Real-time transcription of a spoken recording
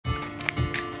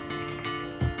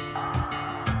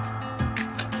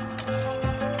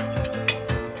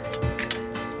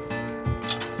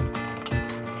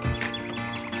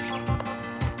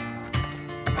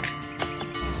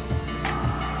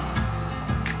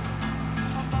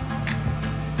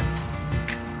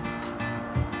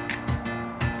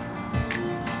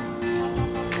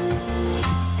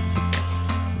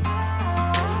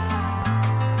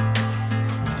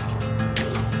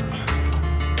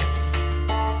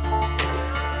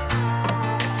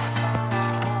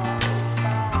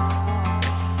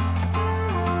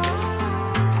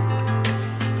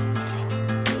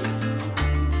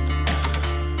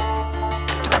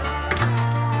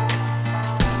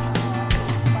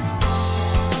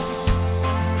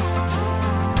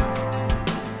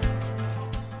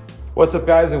What's up,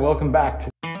 guys, and welcome back.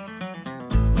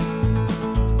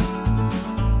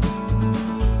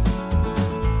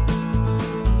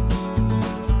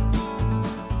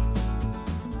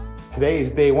 Today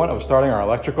is day one of starting our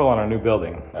electrical on our new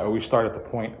building. We start at the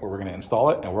point where we're going to install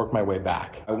it and work my way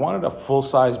back. I wanted a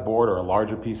full-size board or a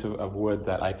larger piece of wood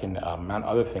that I can mount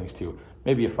other things to.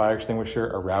 Maybe a fire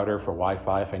extinguisher, a router for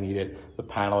Wi-Fi if I need it, the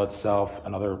panel itself,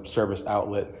 another service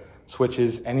outlet,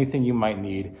 switches, anything you might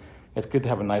need. It's good to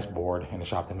have a nice board in the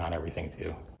shop to mount everything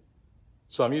to.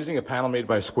 So I'm using a panel made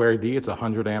by Square D. It's a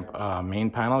 100 amp main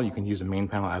panel. You can use a main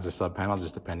panel as a sub panel,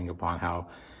 just depending upon how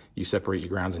you separate your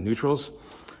grounds and neutrals.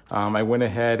 I went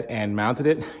ahead and mounted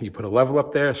it. You put a level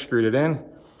up there, screwed it in,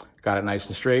 got it nice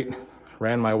and straight,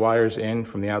 ran my wires in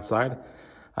from the outside.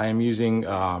 I am using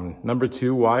number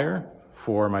 2 wire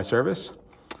for my service.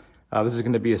 This is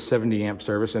going to be a 70 amp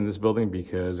service in this building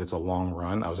because it's a long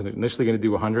run. I was initially going to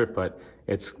do 100, but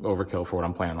it's overkill for what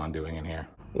I'm planning on doing in here.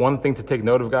 One thing to take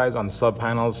note of, guys, on the sub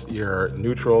panels, your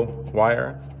neutral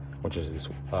wire, which is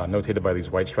notated by these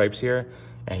white stripes here,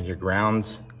 and your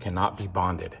grounds cannot be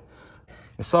bonded.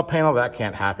 In sub panel, that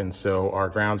can't happen, so our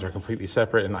grounds are completely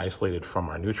separate and isolated from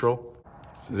our neutral.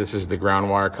 This is the ground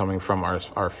wire coming from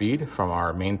our feed, from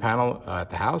our main panel at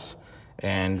the house.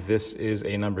 And this is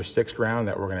a number 6 ground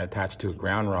that we're going to attach to a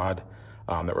ground rod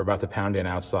that we're about to pound in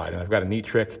outside. And I've got a neat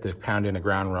trick to pound in a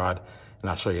ground rod, and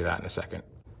I'll show you that in a second.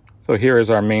 So here is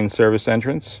our main service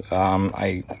entrance.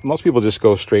 Most people just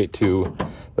go straight to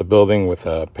the building with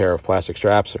a pair of plastic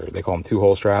straps, or they call them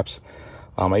 2-hole straps.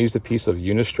 I used a piece of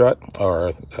Unistrut,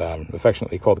 or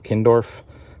affectionately called Kindorf,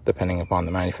 depending upon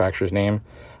the manufacturer's name.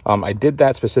 I did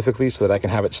that specifically so that I can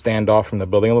have it stand off from the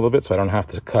building a little bit, so I don't have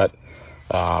to cut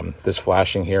this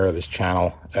flashing here or this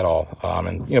channel at all.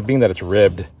 And you know, being that it's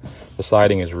ribbed, the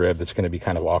siding is ribbed, it's going to be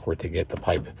kind of awkward to get the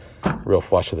pipe real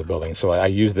flush to the building. So I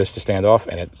use this to stand off,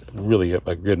 and it's really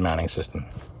a good mounting system.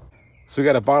 So we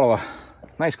got a bottle of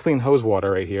nice clean hose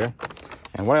water right here.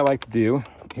 And what I like to do,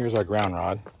 here's our ground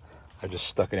rod. I just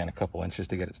stuck it in a couple inches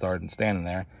to get it started and standing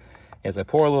there. Is I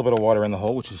pour a little bit of water in the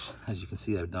hole, which is, as you can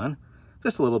see, I've done.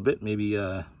 Just a little bit, maybe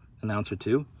an ounce or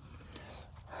 2.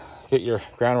 Get your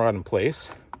ground rod in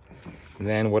place. And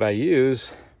then what I use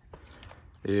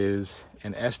is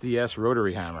an SDS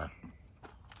rotary hammer.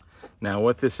 Now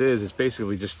what this is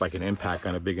basically just like an impact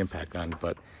gun, a big impact gun,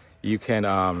 but you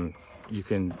can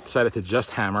set it to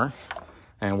just hammer.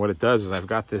 And what it does is I've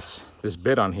got this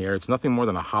bit on here. It's nothing more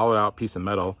than a hollowed out piece of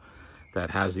metal that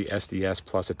has the SDS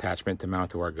plus attachment to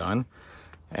mount to our gun.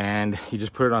 And you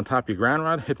just put it on top of your ground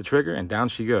rod, hit the trigger, and down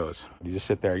she goes. You just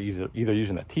sit there either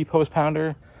using a T-post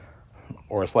pounder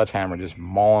or a sledgehammer, just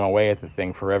mauling away at the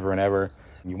thing forever and ever.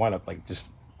 You wind up like just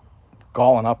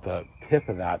galling up the tip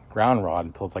of that ground rod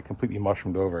until it's like completely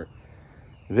mushroomed over.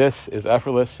 This is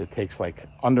effortless. It takes like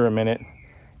under a minute,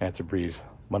 and it's a breeze.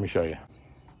 Let me show you.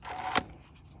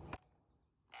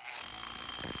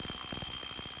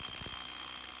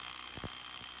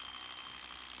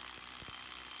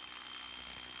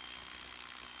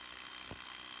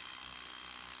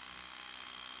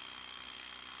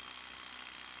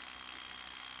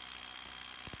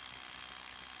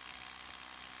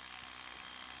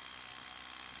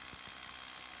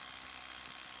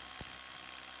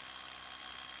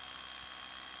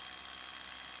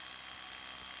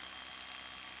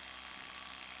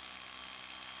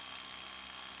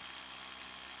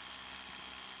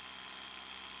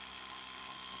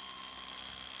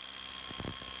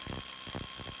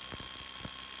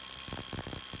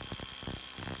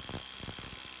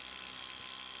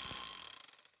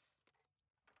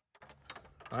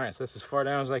 All right, so that's as far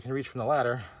down as I can reach from the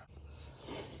ladder.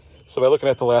 So by looking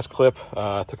at the last clip,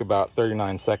 it took about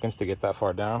 39 seconds to get that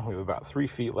far down. We have about 3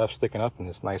 feet left sticking up in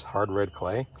this nice hard red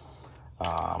clay.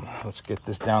 Let's get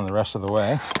this down the rest of the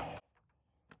way.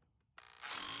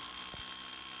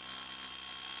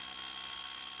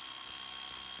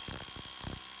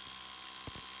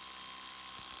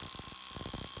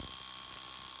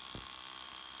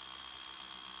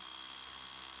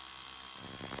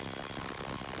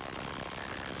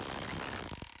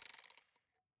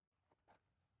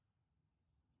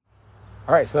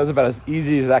 All right, so that's about as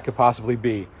easy as that could possibly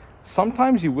be.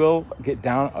 Sometimes you will get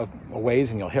down a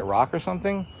ways and you'll hit rock or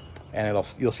something, and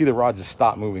you'll see the rod just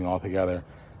stop moving altogether.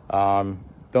 Don't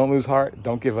lose heart,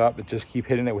 don't give up, but just keep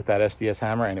hitting it with that SDS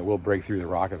hammer and it will break through the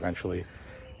rock eventually,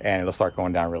 and it'll start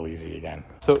going down real easy again.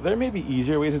 So there may be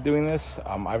easier ways of doing this.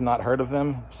 I've not heard of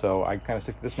them, so I kind of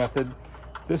stick to this method.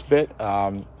 This bit,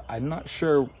 I'm not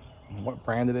sure what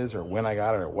brand it is or when I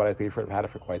got it or what I paid for it. I've had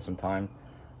it for quite some time.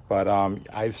 But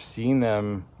I've seen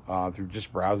them through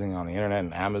just browsing on the internet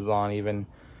and Amazon even.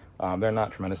 They're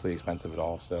not tremendously expensive at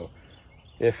all. So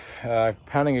If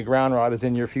pounding a ground rod is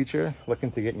in your future, look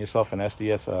into getting yourself an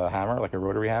SDS hammer, like a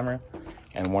rotary hammer,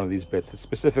 and one of these bits. It's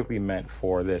specifically meant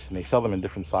for this, and they sell them in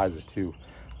different sizes too.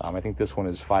 I think this one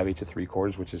is 5/8 to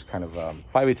 3/4, which is kind of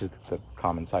 5/8 is the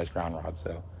common size ground rod.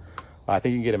 So I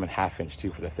think you can get them in 1/2 inch too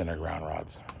for the thinner ground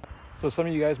rods. So some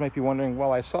of you guys might be wondering,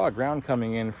 well, I saw ground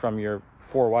coming in from your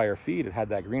 4-wire feed. It had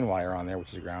that green wire on there,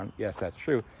 which is ground. Yes, that's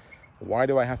true. Why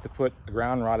do I have to put a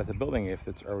ground rod at the building if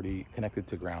it's already connected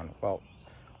to ground? Well,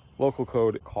 local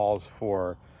code calls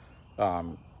for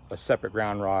a separate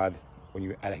ground rod when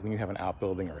you have an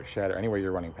outbuilding or a shed or anywhere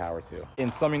you're running power to.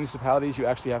 In some municipalities, you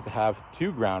actually have to have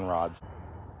 2 ground rods.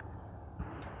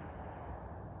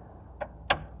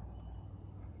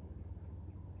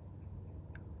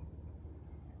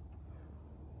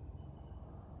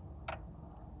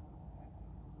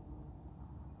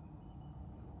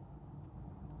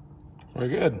 We're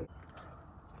good.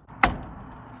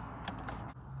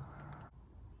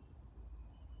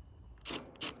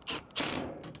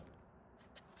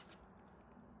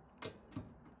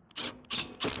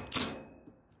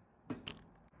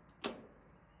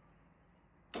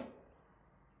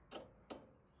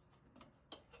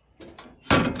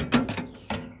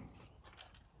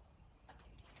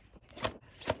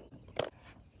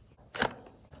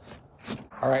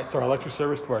 All right, so our electric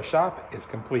service to our shop is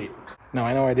complete. Now,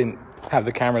 I know I didn't have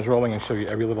the cameras rolling and show you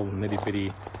every little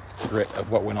nitty-bitty grit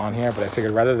of what went on here, but I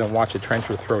figured rather than watch a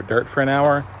trencher throw dirt for an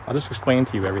hour, I'll just explain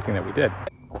to you everything that we did.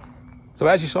 So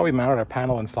as you saw, we mounted our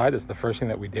panel inside. That's the first thing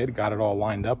that we did. Got it all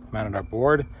lined up, mounted our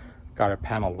board, got our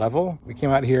panel level. We came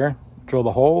out here, drilled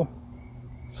a hole,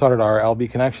 soldered our LB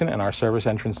connection and our service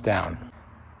entrance down.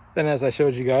 Then, as I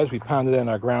showed you guys, we pounded in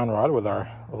our ground rod with our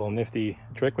little nifty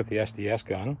trick with the SDS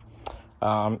gun.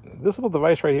 This little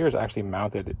device right here is actually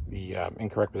mounted the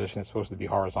incorrect position. It's supposed to be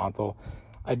horizontal.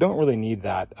 I don't really need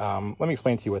that. Let me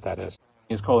explain to you what that is.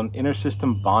 It's called an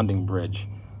inter-system bonding bridge.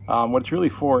 What it's really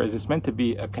for is it's meant to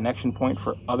be a connection point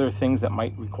for other things that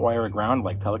might require a ground,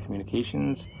 like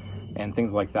telecommunications and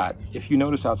things like that. If you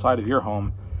notice outside of your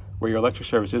home where your electric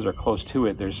service is or close to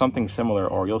it, there's something similar,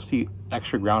 or you'll see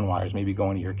extra ground wires maybe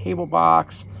going to your cable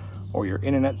box or your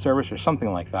internet service or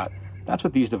something like that. That's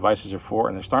what these devices are for,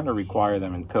 and they're starting to require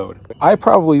them in code. I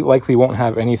probably likely won't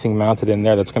have anything mounted in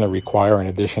there that's going to require an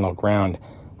additional ground.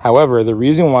 However, the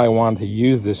reason why I wanted to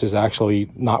use this is actually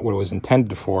not what it was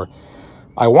intended for.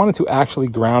 I wanted to actually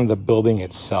ground the building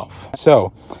itself.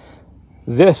 So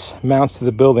this mounts to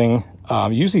the building.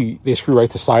 Usually they screw right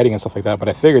to siding and stuff like that, but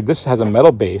I figured this has a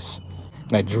metal base,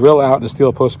 and I drill out the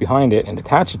steel post behind it and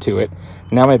attach it to it.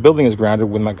 Now my building is grounded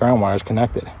with my ground wires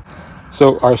connected.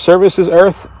 So our service is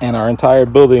earth, and our entire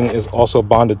building is also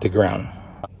bonded to ground.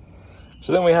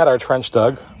 So then we had our trench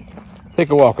dug. Take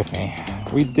a walk with me.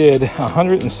 We did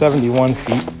 171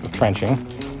 feet of trenching.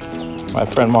 My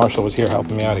friend Marshall was here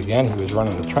helping me out again. He was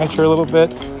running the trencher a little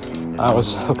bit. I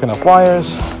was hooking up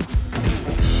wires.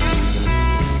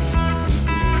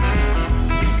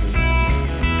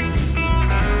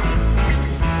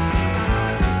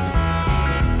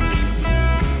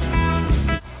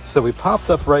 So we popped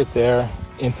up right there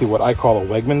into what I call a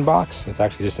Wegman box. It's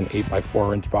actually just an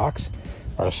 8x4 inch box,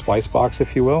 or a splice box,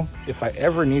 if you will. If I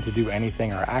ever need to do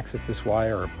anything or access this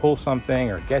wire or pull something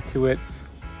or get to it,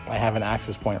 I have an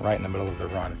access point right in the middle of the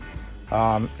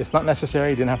run. It's not necessary,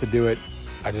 you didn't have to do it.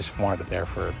 I just wanted it there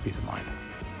for peace of mind.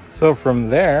 So from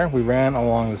there, we ran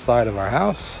along the side of our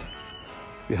house,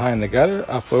 behind the gutter,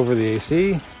 up over the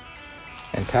AC,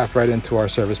 and tapped right into our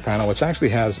service panel, which actually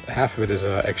has half of it is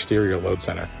an exterior load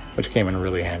center, which came in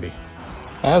really handy.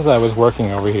 As I was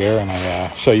working over here, and I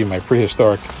show you my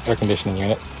prehistoric air conditioning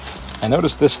unit, I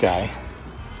noticed this guy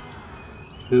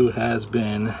who has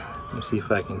been, let me see if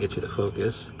I can get you to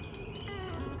focus.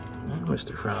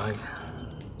 Mr. Frog.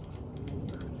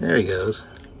 There he goes.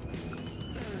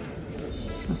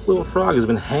 This little frog has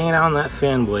been hanging out on that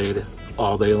fan blade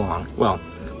all day long. Well,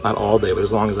 not all day, but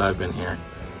as long as I've been here.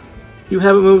 You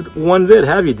haven't moved one bit,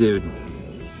 have you, dude?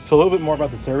 So a little bit more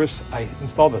about the service. I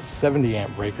installed a 70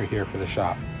 amp breaker here for the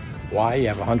shop. Why? You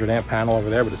have a 100 amp panel over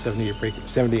there, but a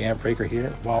 70 amp breaker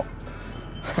here. Well,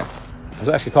 I was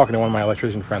actually talking to one of my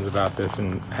electrician friends about this,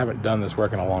 and I haven't done this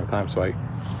work in a long time, so I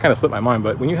kind of slipped my mind.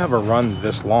 But when you have a run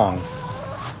this long,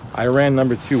 I ran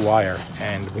number 2 wire,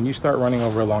 and when you start running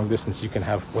over a long distance, you can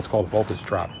have what's called voltage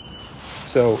drop.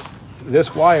 So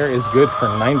this wire is good for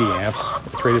 90 amps.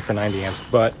 It's rated for 90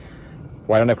 amps, but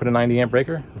why don't I put a 90 amp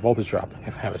breaker? Voltage drop.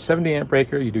 If I have a 70 amp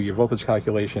breaker, you do your voltage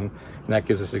calculation, and that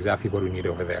gives us exactly what we need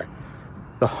over there.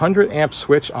 The 100 amp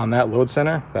switch on that load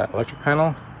center, that electric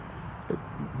panel,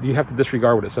 you have to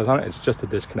disregard what it says on it. It's just to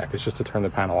disconnect. It's just to turn the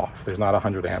panel off. There's not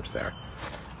 100 amps there.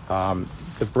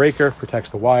 The breaker protects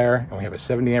the wire, and we have a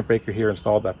 70 amp breaker here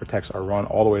installed that protects our run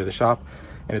all the way to the shop,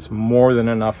 and it's more than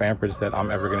enough amperage that I'm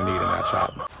ever going to need in that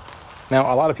shop.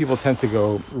 Now, a lot of people tend to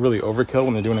go really overkill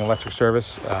when they're doing an electric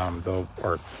service,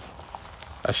 or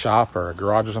a shop or a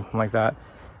garage or something like that.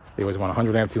 They always want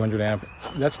 100 amp, 200 amp.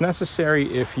 That's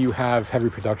necessary if you have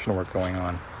heavy production work going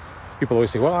on. People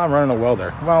always say, well, I'm running a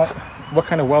welder. Well, what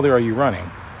kind of welder are you running?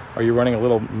 Are you running a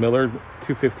little Miller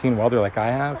 215 welder like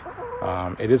I have?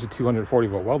 It is a 240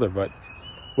 volt welder, but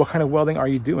what kind of welding are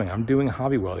you doing? I'm doing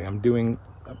hobby welding. I'm doing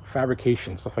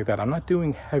fabrication, stuff like that. I'm not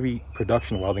doing heavy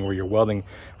production welding where you're welding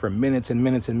for minutes and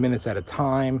minutes and minutes at a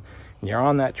time, and you're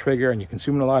on that trigger and you're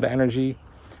consuming a lot of energy.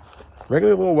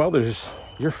 Regular little welders,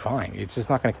 you're fine. It's just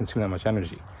not going to consume that much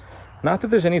energy. Not that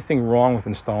there's anything wrong with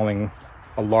installing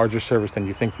a larger service than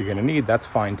you think you're going to need. That's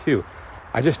fine too.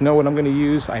 I just know what I'm going to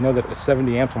use. I know that at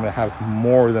 70 amps I'm going to have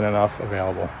more than enough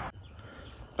available.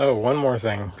 Oh, one more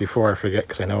thing before I forget,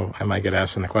 because I know I might get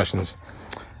asked in the questions.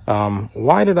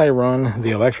 Why did I run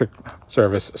the electric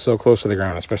service so close to the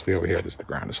ground, especially over here? The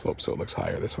ground is sloped, so it looks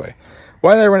higher this way.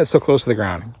 Why did I run it so close to the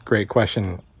ground? Great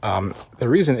question. The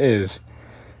reason is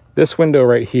this window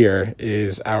right here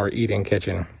is our eating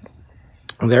kitchen.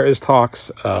 There is talks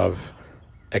of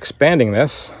expanding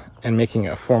this and making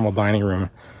a formal dining room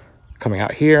coming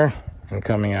out here and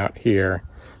coming out here,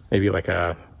 maybe like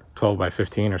a 12 by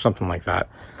 15 or something like that.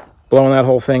 Blowing that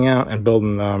whole thing out and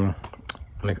building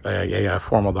a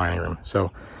formal dining room.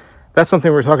 So that's something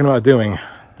we're talking about doing.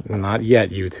 Not yet,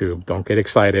 YouTube. Don't get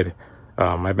excited.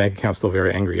 My bank account's still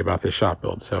very angry about this shop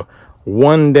build. So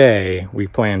one day we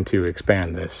plan to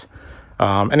expand this.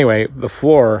 Anyway, the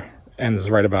floor ends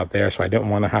right about there, so I didn't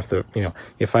want to have to,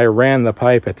 if I ran the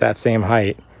pipe at that same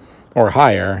height or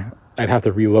higher, I'd have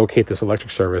to relocate this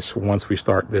electric service once we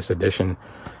start this addition.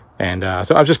 And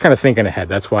so I was just kind of thinking ahead.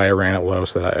 That's why I ran it low,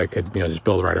 so that I could just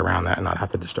build right around that and not have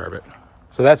to disturb it.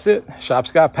 So that's it. Shop's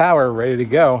got power, ready to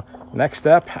go. Next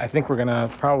step, I think we're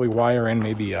gonna probably wire in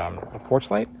maybe a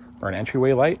porch light or an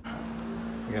entryway light.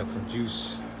 We got some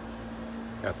juice,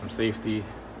 got some safety.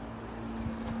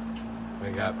 We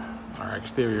got our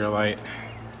exterior light.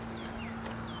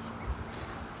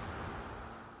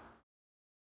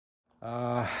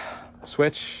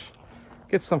 Switch,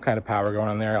 get some kind of power going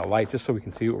on there, a light just so we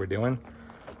can see what we're doing.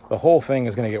 The whole thing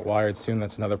is going to get wired soon.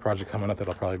 That's another project coming up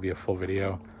that'll probably be a full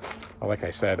video. Like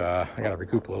I said, I got to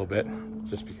recoup a little bit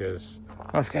just because I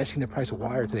don't know if you guys seen the price of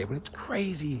wire today, but it's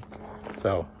crazy.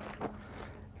 So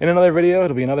in another video,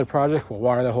 it'll be another project. We'll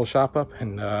wire the whole shop up,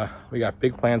 and we got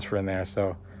big plans for in there.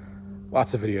 So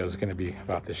lots of videos going to be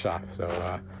about this shop. So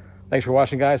thanks for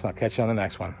watching, guys, and I'll catch you on the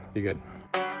next one. Be good.